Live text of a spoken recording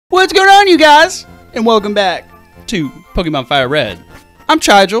What's going on, you guys? And welcome back to Pokemon Fire Red. I'm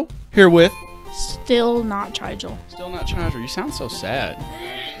Chigel, here with... Still not Chigel. Still not Chigel. You sound so sad.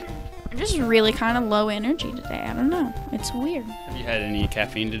 I'm just really kind of low energy today. I don't know. It's weird. Have you had any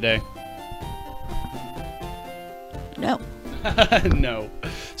caffeine today? No. No.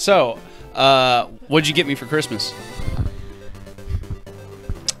 So, what'd you get me for Christmas?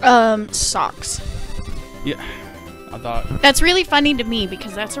 Socks. Yeah, I thought... That's really funny to me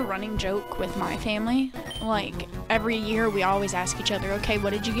because that's a running joke with my family. Like, every year we always ask each other, okay,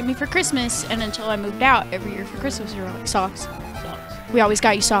 what did you get me for Christmas? And until I moved out, every year for Christmas, we were like, socks. We always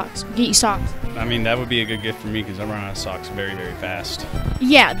got you socks. We get you socks. I mean, that would be a good gift for me because I run out of socks very, very fast.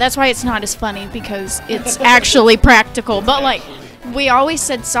 Yeah, that's why it's not as funny because it's actually practical. But, like, we always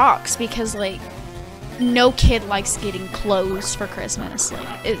said socks because, like, no kid likes getting clothes for Christmas.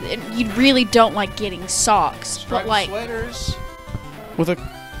 Like, you really don't like getting socks. Striped but, like, sweaters with a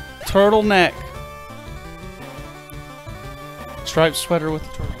turtleneck. Striped sweater with a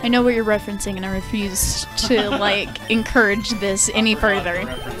turtleneck. I know what you're referencing, and I refuse to, like, encourage this any further.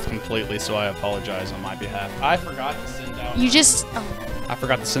 Completely, so I apologize on my behalf. I forgot to send out... You just... I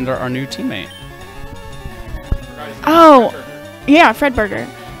forgot to send out our new teammate. Oh, yeah, Fred Burger.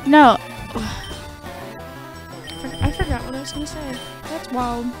 No. I forgot what I was going to say. That's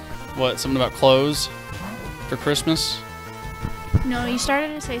wild. What, something about clothes for Christmas? No, you started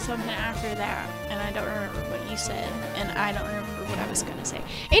to say something after that, and I don't remember what you said, and I don't remember what I was going to say.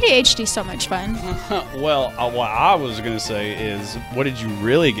 ADHD is so much fun. Well, what I was going to say is, what did you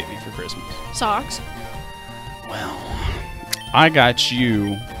really get me for Christmas? Socks. Well, I got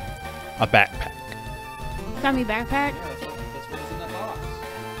you a backpack. Got me backpack? That's what's in that box.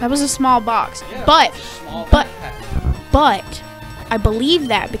 That was a small box. Yeah, but, small but, backpack. but, I believe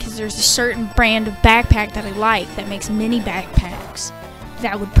that because there's a certain brand of backpack that I like that makes mini backpacks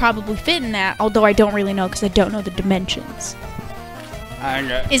that would probably fit in that, although I don't really know because I don't know the dimensions.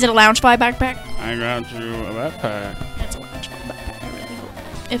 Is it a Loungefly backpack? I got you a backpack. That's a Loungefly backpack, I really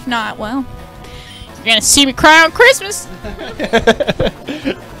hope. If not, well, you're going to see me cry on Christmas.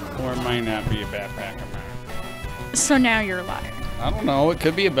 Or it might not be a backpack. So now you're a liar. I don't know. It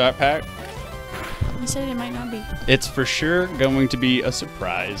could be a backpack. You said it might not be. It's for sure going to be a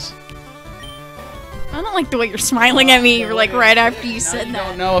surprise. I don't like the way you're smiling at me. You're like right after you said You that.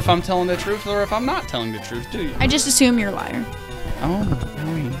 don't know if I'm telling the truth or if I'm not telling the truth, do you? I just assume you're a liar.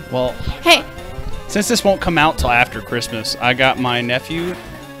 Oh, well, Hey, since this won't come out till after Christmas, I got my nephew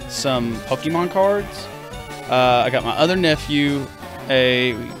some Pokemon cards. I got my other nephew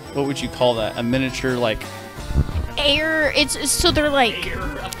a, what would you call that? A miniature, like... air. So they're like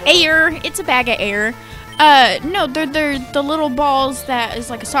air. It's a bag of air. No, they're the little balls that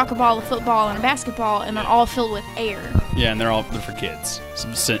is like a soccer ball, a football, and a basketball, and they're all filled with air. Yeah, and they're for kids,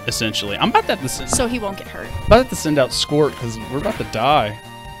 essentially. I'm about to have to send... So he won't get hurt. About to send out Squirt because we're about to die.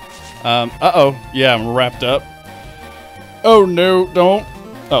 Uh-oh. Yeah, I'm wrapped up. Oh, no, don't.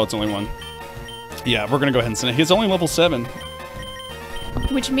 Oh, it's only one. Yeah, we're going to go ahead and send it. He's only level 7.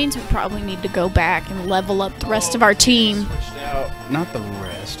 Which means we probably need to go back and level up the rest of our team. Switched out. Not the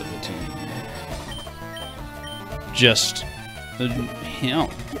rest of the team. Just him.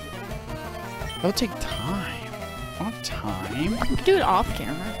 That would take time. Off time. We could do it off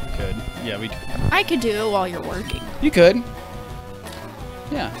camera. We could. Yeah, we could. I could do it while you're working. You could.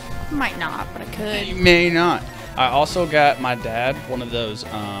 Yeah. Might not, but I could. You may not. I also got my dad one of those,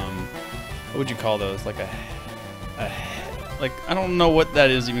 what would you call those? Like like, I don't know what that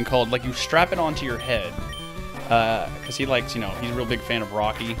is even called. Like, you strap it onto your head. Because he likes, you know, he's a real big fan of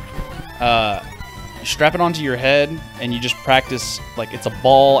Rocky. You strap it onto your head, and you just practice, like, it's a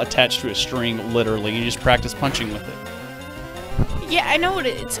ball attached to a string, literally. You just practice punching with it. Yeah, I know what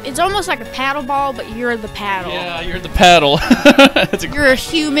it is. It's almost like a paddle ball, but you're the paddle. Yeah, you're the paddle. You're a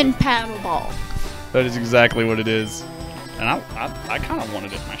human paddle ball. That is exactly what it is. And I kind of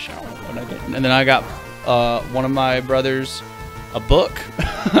wanted it in my shower, but I didn't. And then I got one of my brothers a book.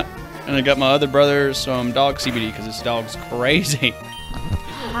 And I got my other brother some dog CBD because this dog's crazy.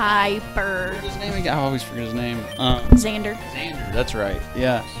 Hyper. What's his name again? I always forget his name. Xander. Xander, that's right.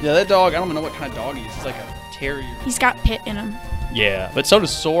 Yeah. Yeah, that dog, I don't even know what kind of dog he is. It's like a terrier. He's got pit in him. Yeah, but so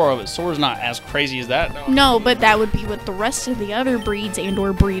does Sora, but Sora's not as crazy as that dog. No, but that would be what the rest of the other breeds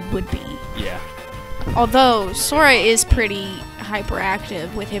and/or breed would be. Yeah. Although Sora is pretty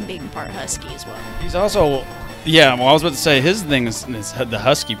hyperactive with him being part husky as well. He's also, yeah, well, I was about to say his thing is the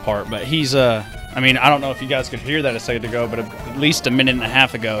husky part, but he's, I mean, I don't know if you guys could hear that a second ago, but at least a minute and a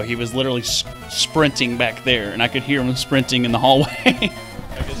half ago, he was literally sprinting back there, and I could hear him sprinting in the hallway. I guess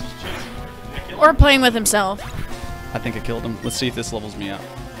he's chasing. Or playing with himself. I think I killed him. Let's see if this levels me up.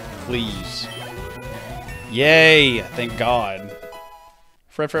 please. Yay! Thank God.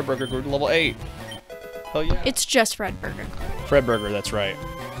 Fred Burger grew to level 8. Hell yeah. It's just Fred Burger. Fred Burger, that's right.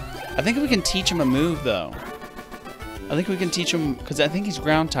 I think we can teach him a move, though. I think we can teach him, because I think he's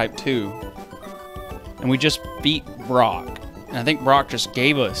ground type, too. And we just beat Brock. And I think Brock just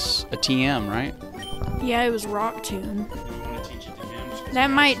gave us a TM, right? Yeah, it was Rock Tomb. That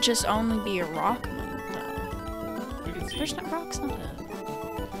might just only be a rock move, though. We can see. There's not rocks on it.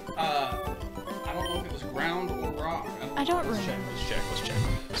 I don't know if it was ground or rock. I don't Let's remember. Let's check.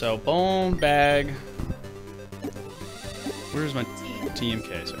 So, bone bag. Where's my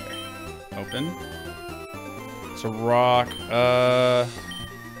TMK? Sorry. Open. It's a rock.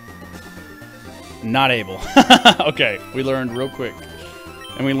 Not able. Okay, we learned real quick.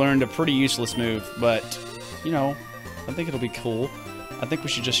 And we learned a pretty useless move, but, you know, I think it'll be cool. I think we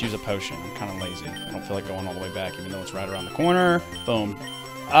should just use a potion. I'm kind of lazy. I don't feel like going all the way back, even though it's right around the corner. Boom.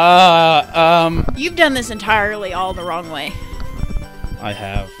 You've done this entirely all the wrong way. I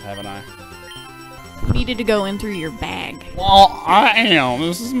have, haven't I? You needed to go in through your bag. Well, I am.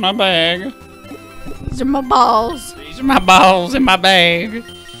 This is my bag. These are my balls. These are my balls in my bag.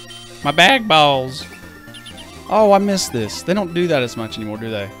 My bag balls. Oh, I missed this. They don't do that as much anymore, do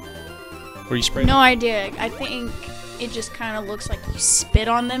they? Where you spray No them? idea. I think it just kind of looks like you spit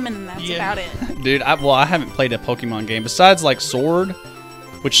on them, and that's about it. Dude, I haven't played a Pokemon game besides like Sword,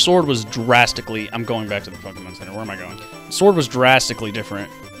 which Sword was drastically. I'm going back to the Pokemon Center. Where am I going? Sword was drastically different.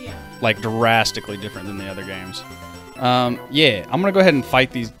 Yeah. Like drastically different than the other games. Yeah, I'm gonna go ahead and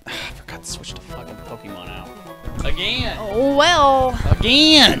fight these. I forgot to switch to fucking Pokemon out again. Oh well.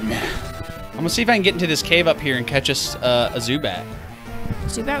 Again. I'm gonna see if I can get into this cave up here and catch us a Zubat.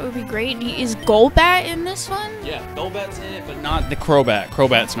 Zubat would be great. Is Golbat in this one? Yeah, Golbat's in it, but not the Crobat.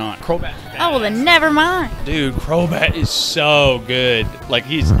 Crobat's not. Crobat. Oh well, then never mind. Dude, Crobat is so good. Like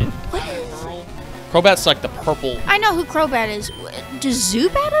he's. What is? Crobat's like the purple. I know who Crobat is. Does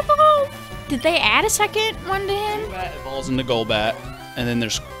Zubat evolve? Did they add a second one to him? Crobat evolves into Golbat, and then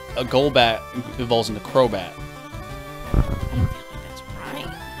there's a Golbat evolves into Crobat. I feel like that's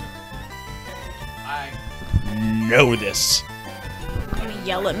right. I know this. You're gonna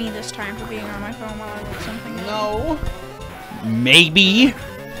yell at me this time for being on my phone while I look something up? No. Maybe.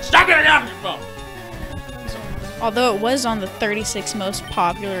 Stop getting off your phone. Although it was on the 36 most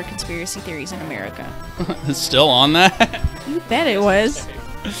popular conspiracy theories in America. It's still on that? You bet it was.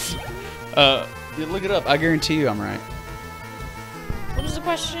 Yeah, look it up. I guarantee you I'm right. What is the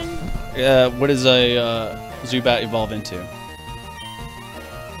question? What does a Zubat evolve into?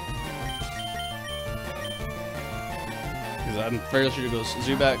 Because I'm fairly sure it goes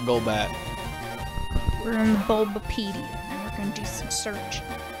Zubat, Golbat. We're in the Bulbapedia, and we're gonna do some searching.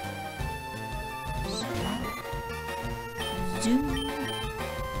 Zubat. Didn't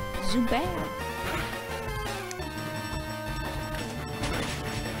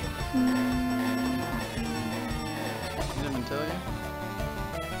tell you?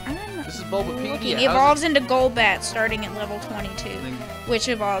 I don't know. This is Bulbapedia. It evolves into Golbat starting at level 22, which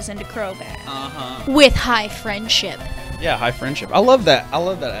evolves into Crobat. Uh-huh. With high friendship. Yeah, high friendship. I love that. I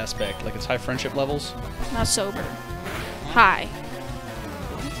love that aspect. Like it's high friendship levels. Not sober. High.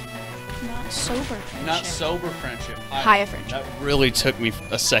 Not sober friendship. Not sober friendship. High friendship. That really took me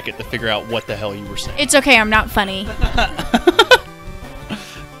a second to figure out what the hell you were saying. It's okay, I'm not funny.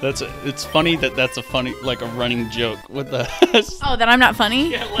 It's funny that's a funny, like a running joke with the. Oh, that I'm not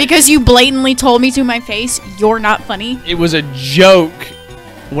funny? Yeah, like- because you blatantly told me to my face, you're not funny? It was a joke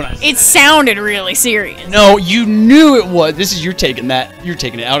when I. It sounded really serious. No, you knew it was. You're taking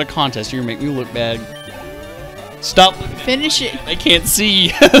it out of context. You're making me look bad. Stop looking at Finish me. it. They can't see.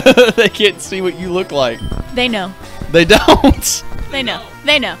 They can't see what you look like. They know. They don't. They know.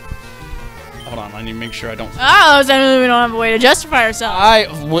 They know. Hold on, I need to make sure I don't. Oh, so we don't have a way to justify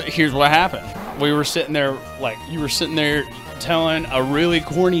ourselves. Here's what happened. We were sitting there, like, you were sitting there telling a really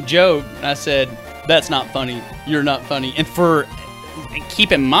corny joke. And I said, that's not funny. You're not funny. And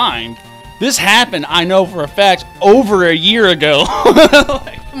keep in mind, this happened, I know for a fact, over a year ago.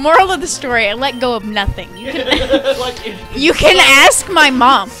 Moral of the story, I let go of nothing. You can, like, you can ask my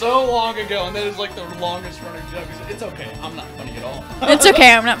mom. So long ago, and that is like the longest running joke. It's okay, I'm not funny at all. It's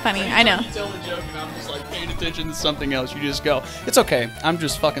okay, I'm not funny. I know. You tell the joke and I'm just like paying attention to something else. You just go, it's okay, I'm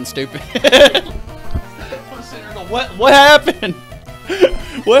just fucking stupid. What happened?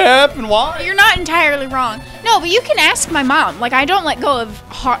 What happened? Why? You're not entirely wrong. No, but you can ask my mom. Like, I don't let go of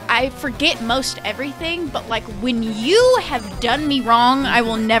I forget most everything, but like when you have done me wrong, I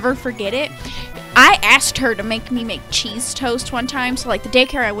will never forget it. I asked her to make me make cheese toast one time. So like the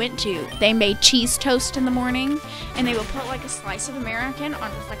daycare I went to, they made cheese toast in the morning, and they would put like a slice of American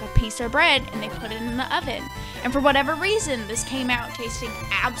on just like a piece of bread, and they put it in the oven. And for whatever reason, this came out tasting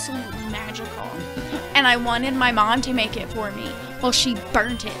absolutely magical. And I wanted my mom to make it for me. Well, she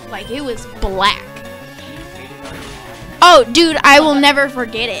burnt it. Like, it was black. Oh, dude, I will never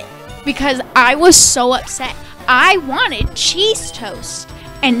forget it. Because I was so upset. I wanted cheese toast.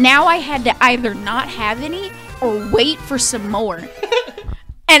 And now I had to either not have any or wait for some more.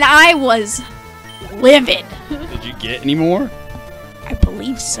 And I was livid. Did you get any more? I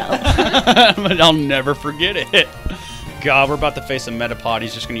believe so. But I'll never forget it. God, we're about to face a Metapod.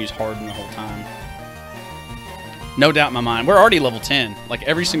 He's just going to use Harden the whole time. No doubt in my mind. We're already level 10. Like,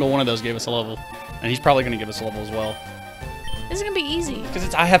 every single one of those gave us a level. And he's probably going to give us a level as well. This is going to be easy.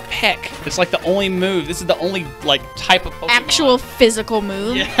 Because I have Peck. It's like the only move. This is the only, like, type of Pokemon. Actual physical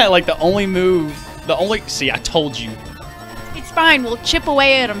move. Yeah, like the only move. See, I told you. It's fine. We'll chip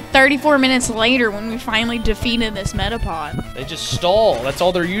away at them 34 minutes later when we finally defeated this Metapod. They just stall. That's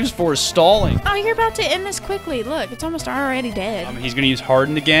all they're used for is stalling. Oh, you're about to end this quickly. Look, it's almost already dead. He's going to use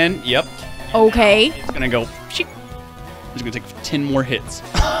Harden again. Yep. Okay. It's going to go. Sheep. He's going to take 10 more hits.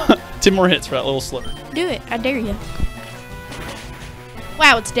 10 more hits for that little slipper. Do it. I dare you.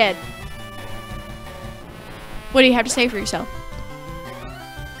 Wow, it's dead. What do you have to say for yourself?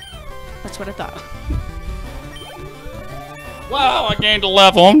 That's what I thought. Wow, I gained a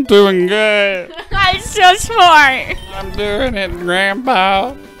level. I'm doing good. I'm so smart. I'm doing it,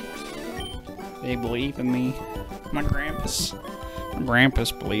 Grandpa. They believe in me. My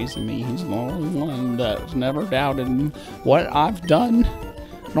Grampus believes in me. He's the only one that's never doubted what I've done.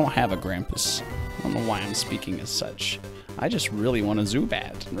 I don't have a Grampus. I don't know why I'm speaking as such. I just really want a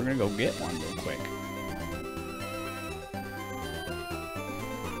Zubat. We're gonna go get one real quick.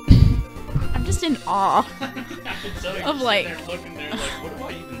 I'm just in awe of like, looking there, like, what do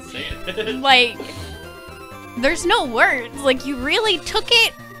I even say? like, there's no words. Like, you really took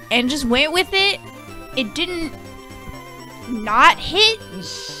it and just went with it. It didn't not hit,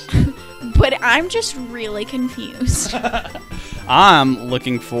 but I'm just really confused. I'm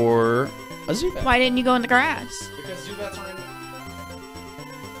looking for a Zubat. Why didn't you go in the grass? Because Zubats are in.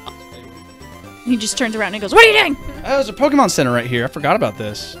 He just turns around and he goes, "What are you doing?" Oh, there's a Pokemon Center right here. I forgot about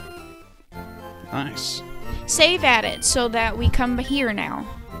this. Nice. Save at it so that we come here now,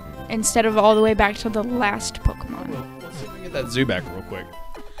 instead of all the way back to the last Pokemon. Well, let's see if we can get that Zubat real quick.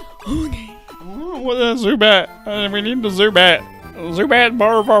 Okay. What is Zubat? We need the Zubat. Zubat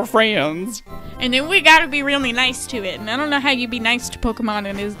more of our friends. And then we gotta be really nice to it. And I don't know how you be nice to Pokemon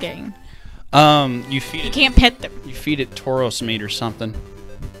in this game. You feed You it. can't pet them. You feed it Tauros meat or something.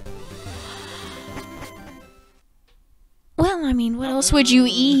 Well, I mean, what else would you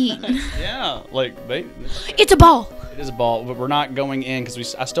eat? Yeah, like It's a ball. It is a ball, but we're not going in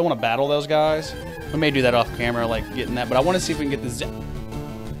because I still want to battle those guys. We may do that off camera, like getting that, but I want to see if we can get this.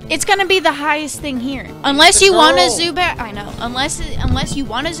 It's gonna be the highest thing here. Unless you want a Zubat, I know. Unless you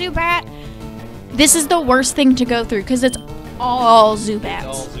want a Zubat, this is the worst thing to go through because it's all Zubats.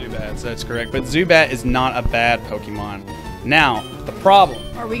 All Zubats, that's correct. But Zubat is not a bad Pokemon. Now, the problem.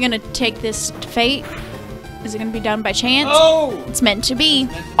 Are we gonna take this to fate? Is it gonna be done by chance? Oh! It's meant to be.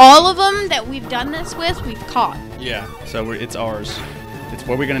 All of them that we've done this with, we've caught. Yeah, so it's ours. It's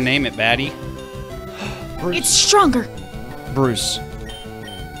what we're gonna name it, Batty. Bruce. It's stronger. Bruce.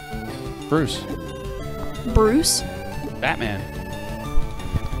 Bruce. Bruce? Batman.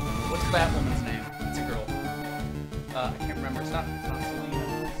 What's Batwoman's name? It's a girl. I can't remember. It's not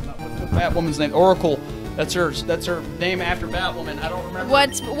Selena. It's not, what's the Batwoman's name? Oracle. That's her name after Batwoman. I don't remember.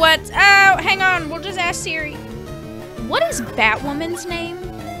 Oh, hang on. We'll just ask Siri. What is Batwoman's name?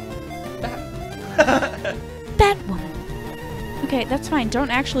 Batwoman. Okay, that's fine.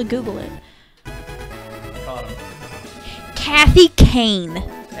 Don't actually Google it. Caught him. Kathy Kane.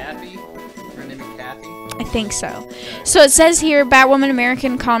 Kathy? Her name is Kathy? I think so. So it says here, Batwoman,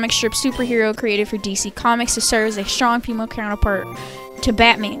 American comic strip superhero created for DC Comics to serve as a strong female counterpart to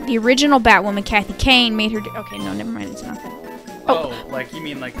Batman. The original Batwoman, Kathy Kane, made her... Okay, no, never mind. It's not that. Oh, like you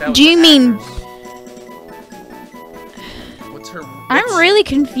mean like that was Do you the mean... actors. I'm really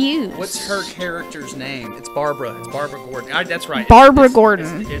confused. What's her character's name? It's Barbara. It's Barbara Gordon. That's right. Barbara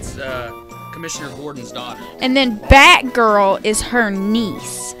Gordon. It's Commissioner Gordon's daughter. And then Batgirl is her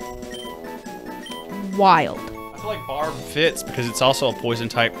niece. Wild. I feel like Barb fits because it's also a poison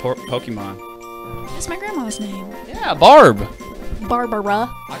type Pokemon. That's my grandma's name. Yeah, Barb. Barbara.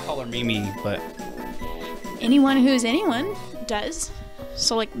 I call her Mimi, but Anyone who's anyone does.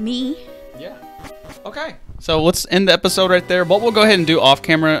 So, like me. yeah. Okay. So let's end the episode right there. What we'll go ahead and do off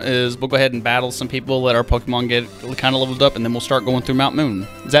camera is we'll go ahead and battle some people, let our Pokemon get kind of leveled up, and then we'll start going through Mount Moon.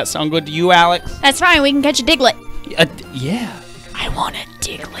 Does that sound good to you, Alex? That's fine. We can catch a Diglett. Yeah. I want a It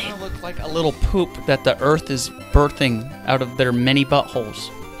Diglett. kind of looks like a little poop that the Earth is birthing out of their many buttholes.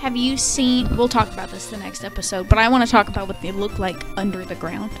 Have you seen... We'll talk about this the next episode, but I want to talk about what they look like under the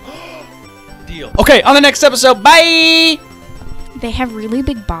ground. Deal. Okay, on the next episode. Bye! They have really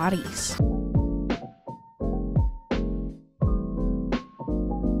big bodies.